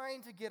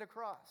trying to get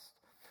across.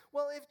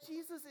 Well, if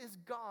Jesus is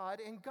God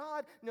and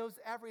God knows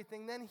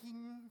everything, then he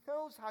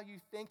knows how you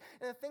think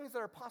and the things that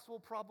are possible,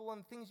 probable,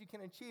 and things you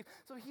can achieve.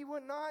 So he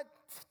would not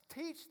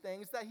teach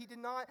things that he did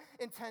not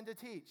intend to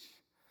teach.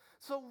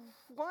 So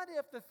what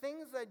if the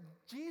things that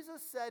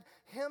Jesus said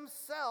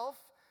himself,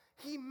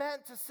 he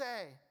meant to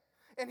say,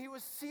 and he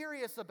was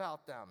serious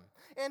about them,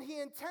 and he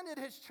intended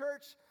his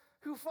church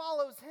who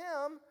follows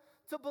him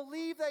to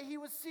believe that he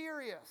was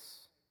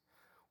serious?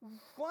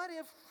 What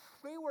if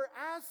we were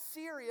as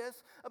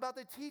serious about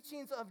the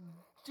teachings of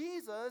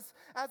Jesus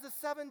as the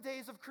 7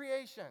 days of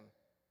creation?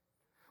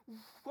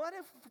 What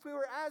if we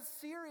were as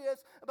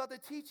serious about the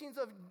teachings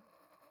of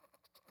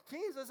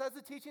Jesus as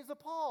the teachings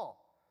of Paul?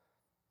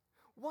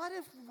 What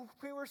if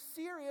we were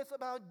serious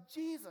about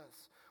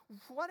Jesus?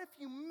 What if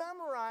you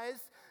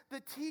memorized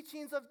the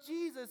teachings of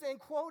Jesus and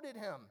quoted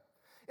him?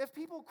 If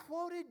people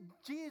quoted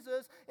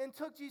Jesus and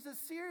took Jesus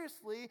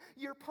seriously,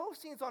 your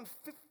postings on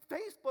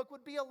Facebook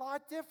would be a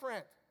lot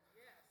different.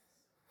 Yes.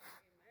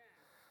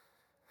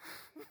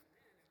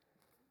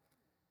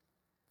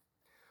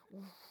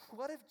 Amen.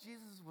 What if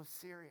Jesus was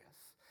serious?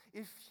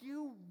 If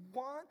you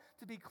want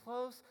to be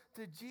close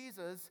to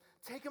Jesus,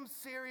 take him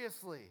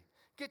seriously.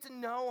 Get to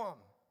know him.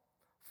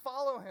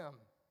 Follow him.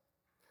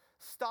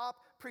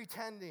 Stop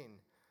pretending.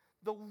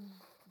 The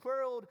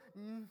world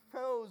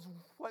knows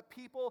what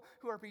people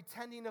who are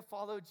pretending to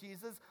follow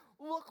Jesus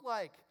look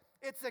like.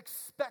 It's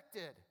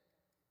expected.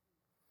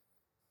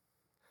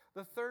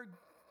 The third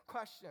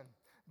question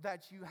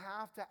that you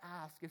have to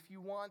ask if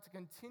you want to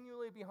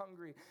continually be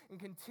hungry and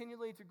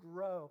continually to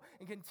grow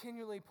and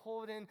continually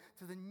pull it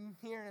into the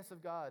nearness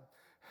of God.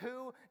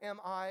 Who am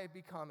I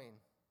becoming?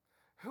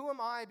 Who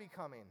am I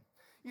becoming?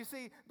 You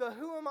see, the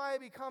who am I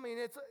becoming,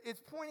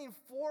 it's pointing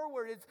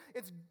forward.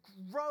 It's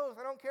growth.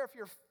 I don't care if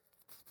you're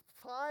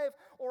 5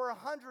 or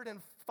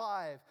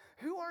 105.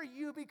 Who are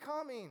you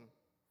becoming?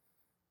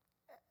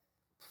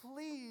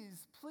 Please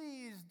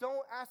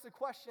don't ask the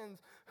questions,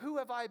 who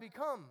have I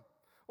become?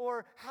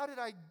 Or how did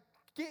I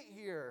get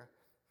here?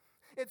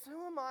 It's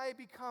who am I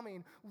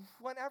becoming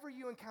whenever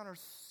you encounter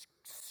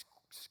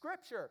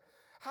Scripture.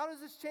 How does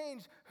this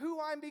change who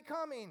I'm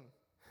becoming?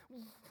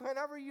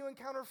 Whenever you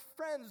encounter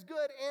friends,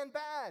 good and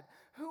bad,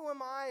 who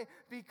am I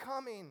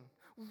becoming?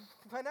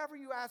 Whenever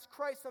you ask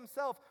Christ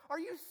himself, are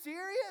you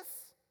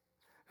serious?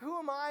 Who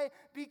am I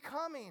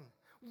becoming?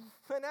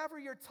 Whenever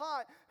you're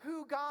taught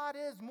who God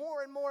is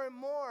more and more and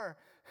more,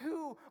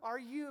 who are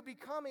you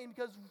becoming?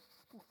 Because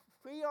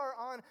we are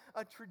on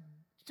a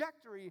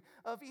trajectory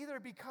of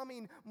either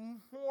becoming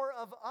more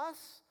of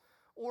us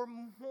or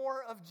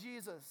more of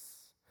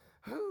Jesus.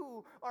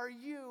 Who are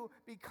you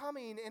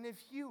becoming? And if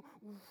you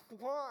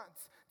want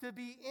to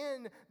be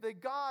in the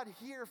God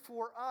here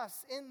for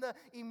us, in the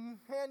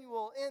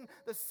Emmanuel, in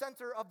the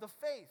center of the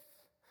faith,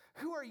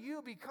 who are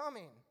you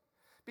becoming?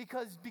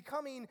 Because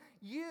becoming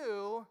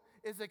you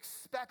is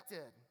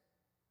expected.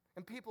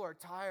 And people are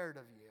tired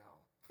of you.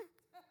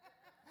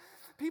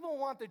 People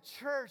want the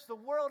church. The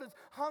world is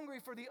hungry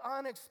for the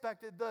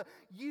unexpected, the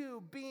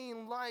you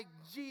being like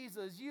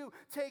Jesus, you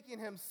taking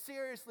him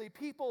seriously.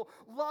 People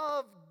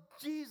love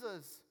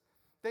Jesus.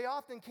 They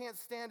often can't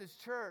stand his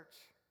church.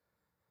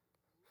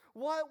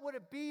 What would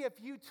it be if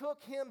you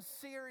took him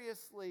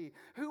seriously?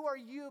 Who are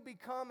you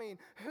becoming?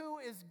 Who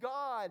is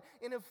God?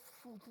 And if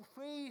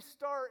we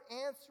start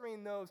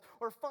answering those,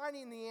 or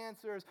finding the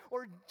answers,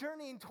 or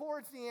journeying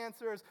towards the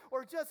answers,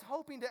 or just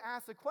hoping to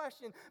ask a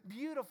question,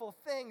 beautiful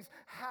things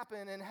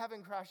happen and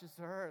heaven crashes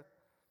to earth.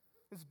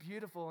 It's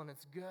beautiful and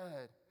it's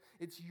good.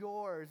 It's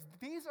yours.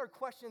 These are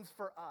questions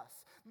for us.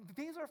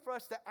 These are for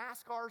us to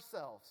ask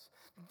ourselves.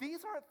 These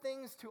aren't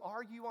things to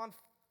argue on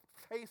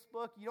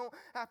Facebook. You don't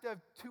have to have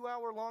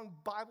 2-hour-long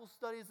Bible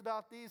studies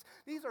about these.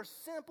 These are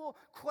simple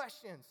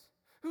questions.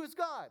 Who is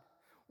God?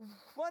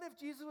 What if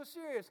Jesus was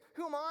serious?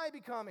 Who am I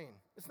becoming?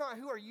 It's not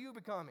who are you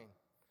becoming.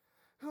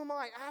 Who am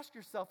I? Ask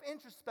yourself,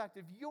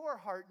 introspective, your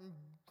heart and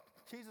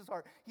Jesus'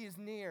 heart. He is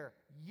near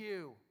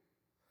you.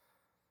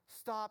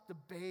 Stop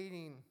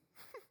debating.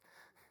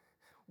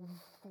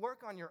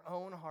 Work on your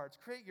own hearts.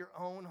 Create your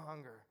own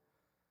hunger.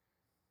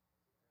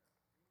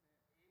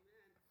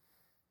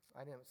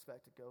 I didn't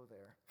expect to go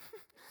there.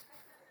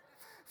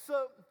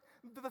 So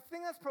the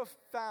thing that's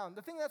profound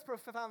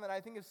that I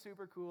think is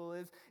super cool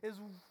is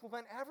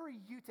whenever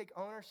you take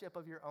ownership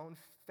of your own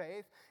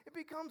faith, it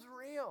becomes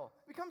real.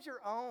 It becomes your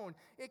own.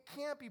 It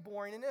can't be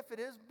boring, and if it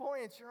is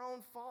boring, it's your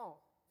own fault.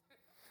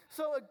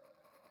 So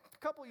a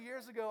couple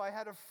years ago, I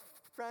had a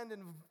friend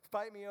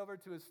invite me over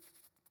to his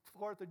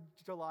 4th of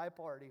July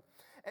party.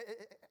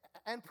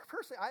 And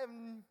personally, I have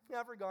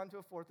never gone to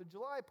a 4th of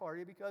July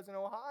party because in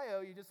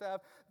Ohio, you just have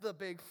the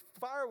big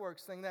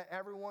fireworks thing that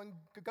everyone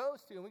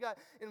goes to. And we got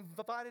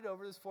invited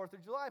over to this 4th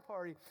of July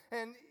party.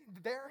 And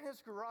there in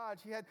his garage,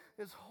 he had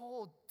this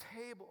whole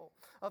table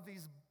of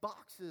these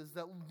boxes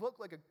that looked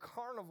like a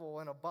carnival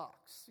in a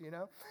box, you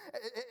know?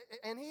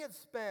 And he had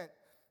spent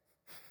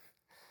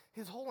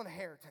his whole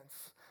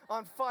inheritance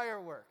on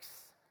fireworks.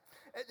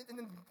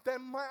 And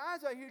then my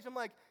eyes got huge. I'm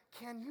like,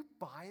 can you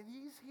buy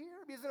these here?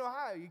 Because in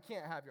Ohio, you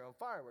can't have your own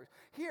fireworks.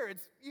 Here,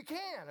 you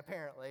can,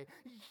 apparently.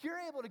 You're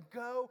able to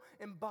go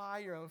and buy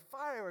your own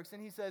fireworks.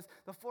 And he says,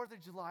 the 4th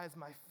of July is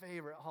my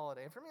favorite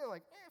holiday. And for me, I'm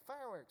like,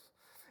 fireworks.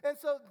 And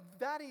so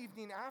that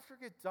evening, after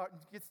it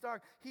gets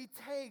dark, he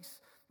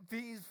takes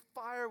these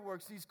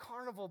fireworks, these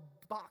carnival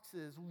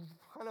boxes.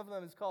 One of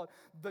them is called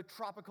the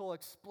Tropical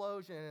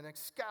Explosion and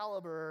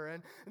Excalibur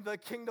and the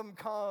Kingdom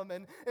Come.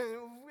 And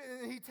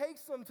he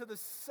takes them to the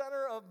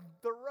center of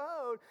the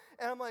road.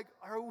 And I'm like,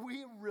 are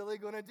we really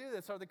going to do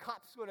this? Are the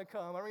cops going to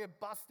come? Are we going to get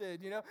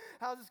busted?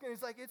 How's this going to?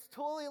 He's like, it's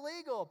totally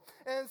illegal.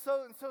 And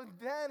so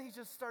then he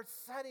just starts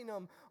setting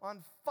them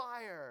on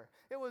fire.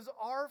 It was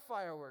our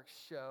fireworks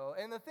show.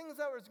 And the things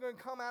that was going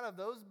to come out of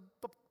those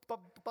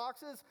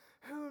boxes,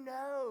 who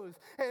knows?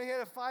 And he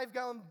had a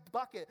 5-gallon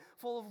bucket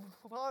full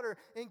of water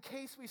in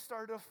case we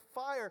started a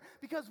fire,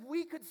 because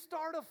we could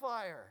start a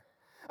fire.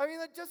 I mean,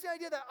 just the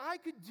idea that I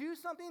could do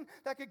something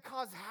that could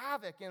cause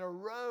havoc in a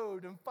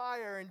road and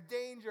fire and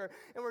danger,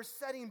 and we're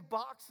setting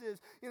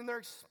boxes, and they're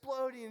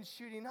exploding and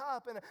shooting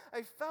up, and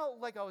I felt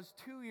like I was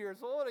 2 years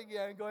old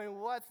again, going,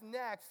 what's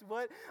next?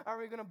 What are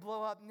we going to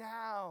blow up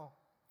now?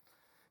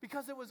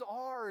 Because it was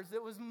ours.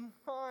 It was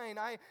mine.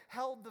 I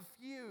held the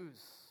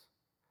fuse.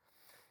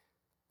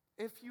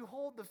 If you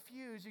hold the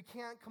fuse, you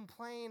can't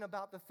complain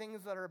about the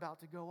things that are about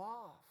to go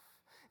off.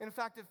 In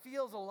fact, it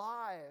feels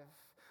alive.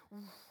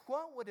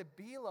 What would it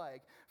be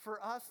like for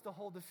us to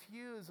hold the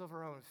fuse of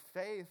our own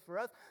faith, for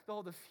us to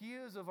hold the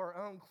fuse of our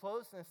own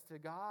closeness to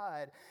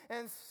God?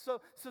 And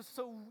so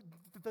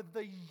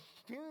the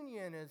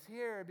union is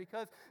here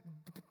because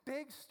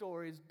big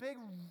stories, big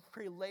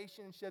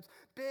relationships,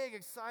 big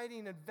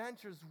exciting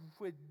adventures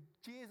with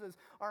Jesus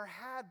are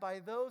had by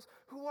those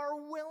who are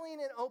willing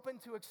and open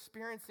to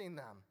experiencing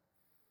them,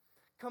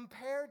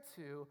 compared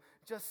to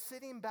just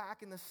sitting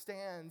back in the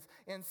stands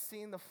and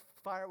seeing the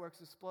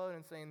fireworks explode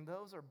and saying,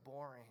 those are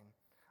boring.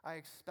 I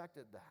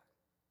expected that.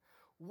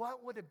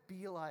 What would it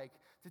be like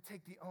to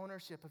take the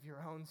ownership of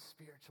your own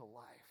spiritual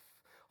life,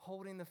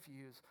 holding the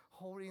fuse,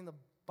 holding the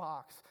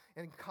box,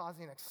 and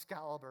causing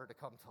Excalibur to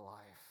come to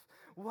life?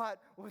 What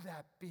would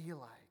that be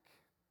like?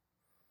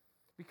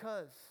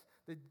 Because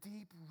the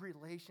deep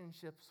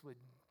relationships with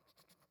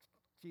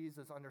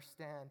Jesus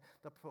understand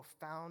the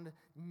profound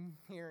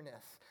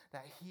nearness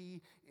that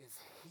he is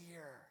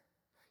here.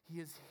 He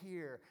is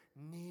here,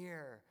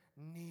 near,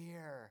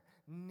 near,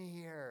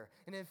 near.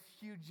 And if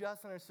you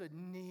just understood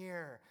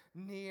near,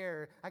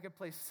 I could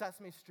play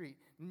Sesame Street,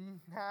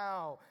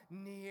 now,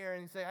 near,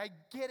 and say, I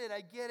get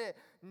it.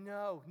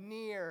 No,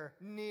 near,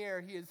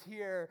 he is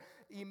here.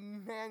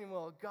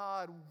 Emmanuel,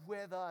 God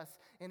with us.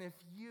 And if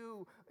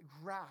you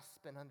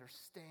grasp and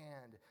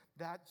understand,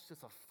 that's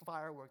just a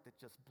firework that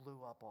just blew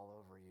up all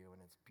over you,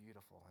 and it's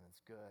beautiful, and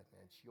it's good,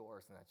 and it's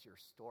yours, and that's your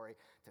story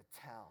to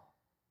tell.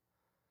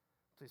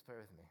 Please pray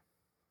with me.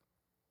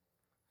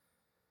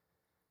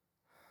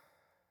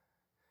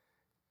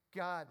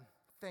 God,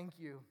 thank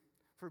you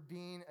for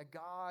being a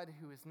God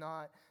who is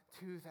not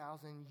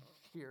 2,000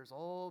 years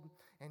old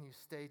and you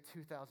stay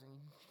 2,000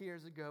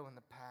 years ago in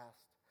the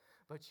past,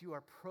 but you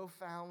are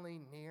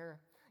profoundly near,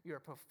 you are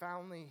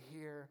profoundly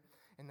here,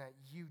 and that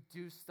you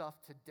do stuff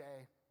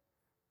today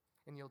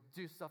and you'll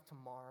do stuff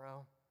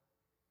tomorrow.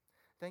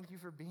 Thank you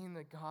for being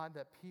the God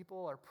that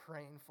people are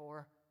praying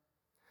for.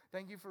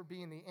 Thank you for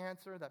being the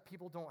answer that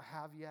people don't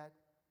have yet.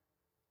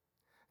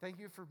 Thank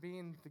you for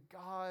being the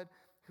God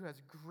who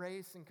has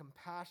grace and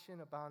compassion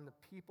upon the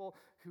people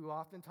who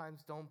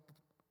oftentimes don't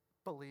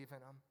believe in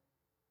him.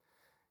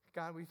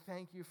 God, we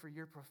thank you for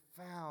your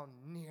profound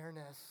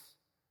nearness.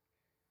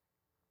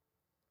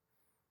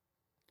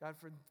 God,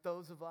 for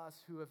those of us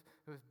who have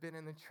been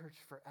in the church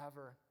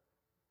forever,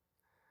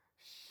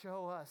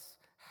 show us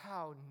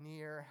how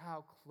near,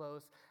 how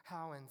close,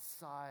 how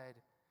inside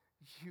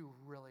you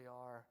really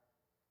are.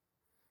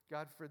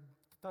 God, for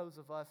those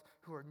of us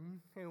who are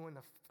new in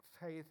the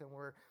faith and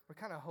we're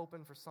kind of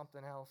hoping for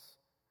something else,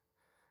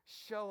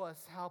 show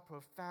us how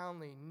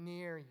profoundly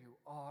near you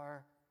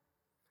are.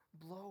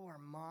 Blow our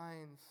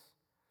minds.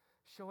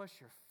 Show us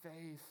your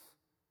face.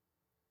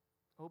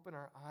 Open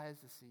our eyes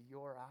to see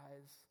your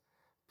eyes.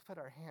 Put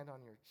our hand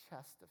on your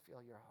chest to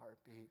feel your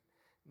heartbeat.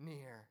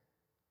 Near.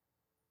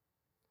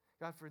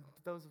 God, for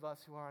those of us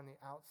who are on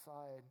the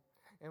outside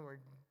and we're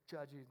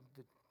judging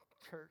the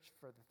church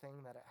for the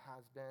thing that it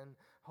has been,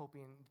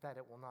 hoping that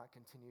it will not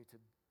continue to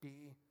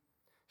be,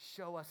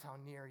 show us how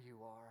near you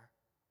are.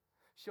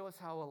 Show us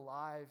how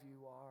alive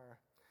you are.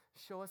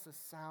 Show us the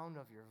sound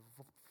of your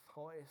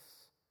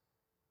voice.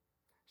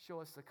 Show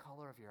us the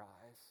color of your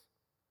eyes.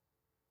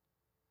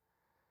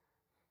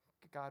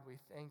 God, we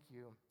thank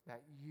you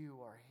that you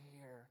are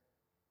here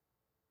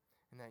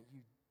and that you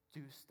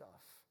do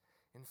stuff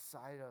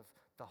inside of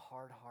the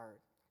hard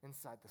heart,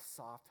 inside the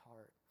soft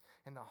heart,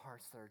 and the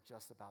hearts that are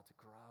just about to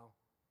grow.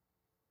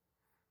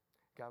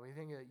 God, we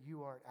think that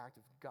you are an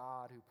active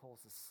God who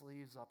pulls the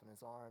sleeves up in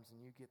his arms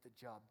and you get the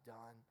job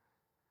done,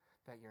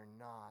 that you're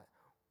not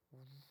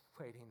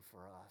waiting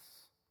for us.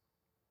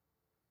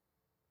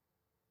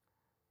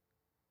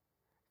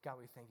 God,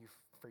 we thank you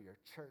for your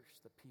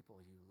church, the people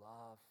you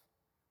love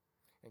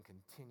and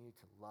continue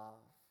to love,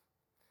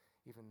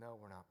 even though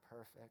we're not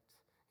perfect,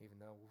 even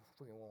though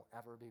we won't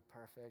ever be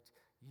perfect.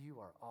 You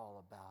are all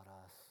about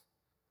us.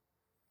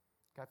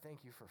 God,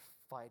 thank you for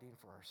fighting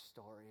for our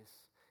stories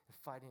and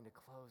fighting to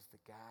close the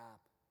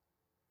gap.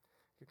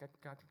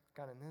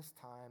 God, in this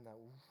time that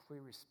we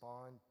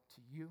respond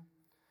to you,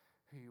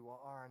 who you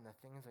are, and the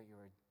things that you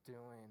are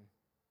doing,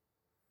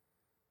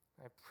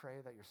 I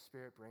pray that your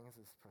Spirit brings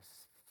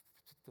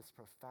this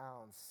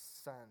profound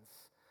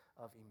sense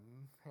of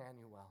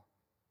Emmanuel,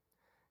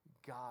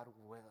 God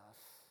with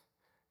us.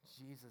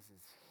 Jesus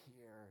is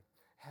here.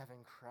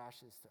 Heaven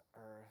crashes to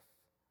earth.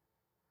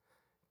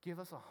 Give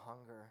us a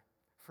hunger.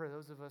 For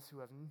those of us who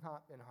have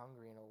not been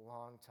hungry in a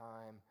long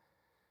time,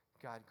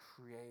 God,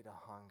 create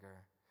a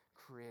hunger,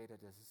 create a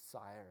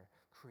desire,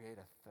 create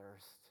a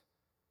thirst.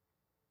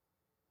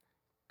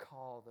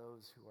 Call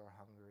those who are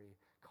hungry,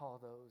 call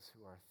those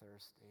who are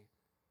thirsty.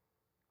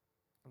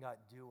 God,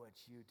 do what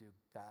you do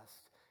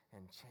best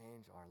and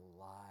change our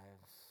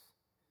lives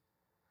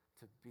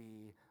to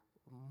be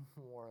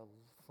more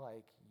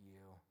like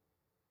you.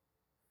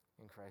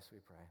 In Christ we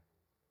pray.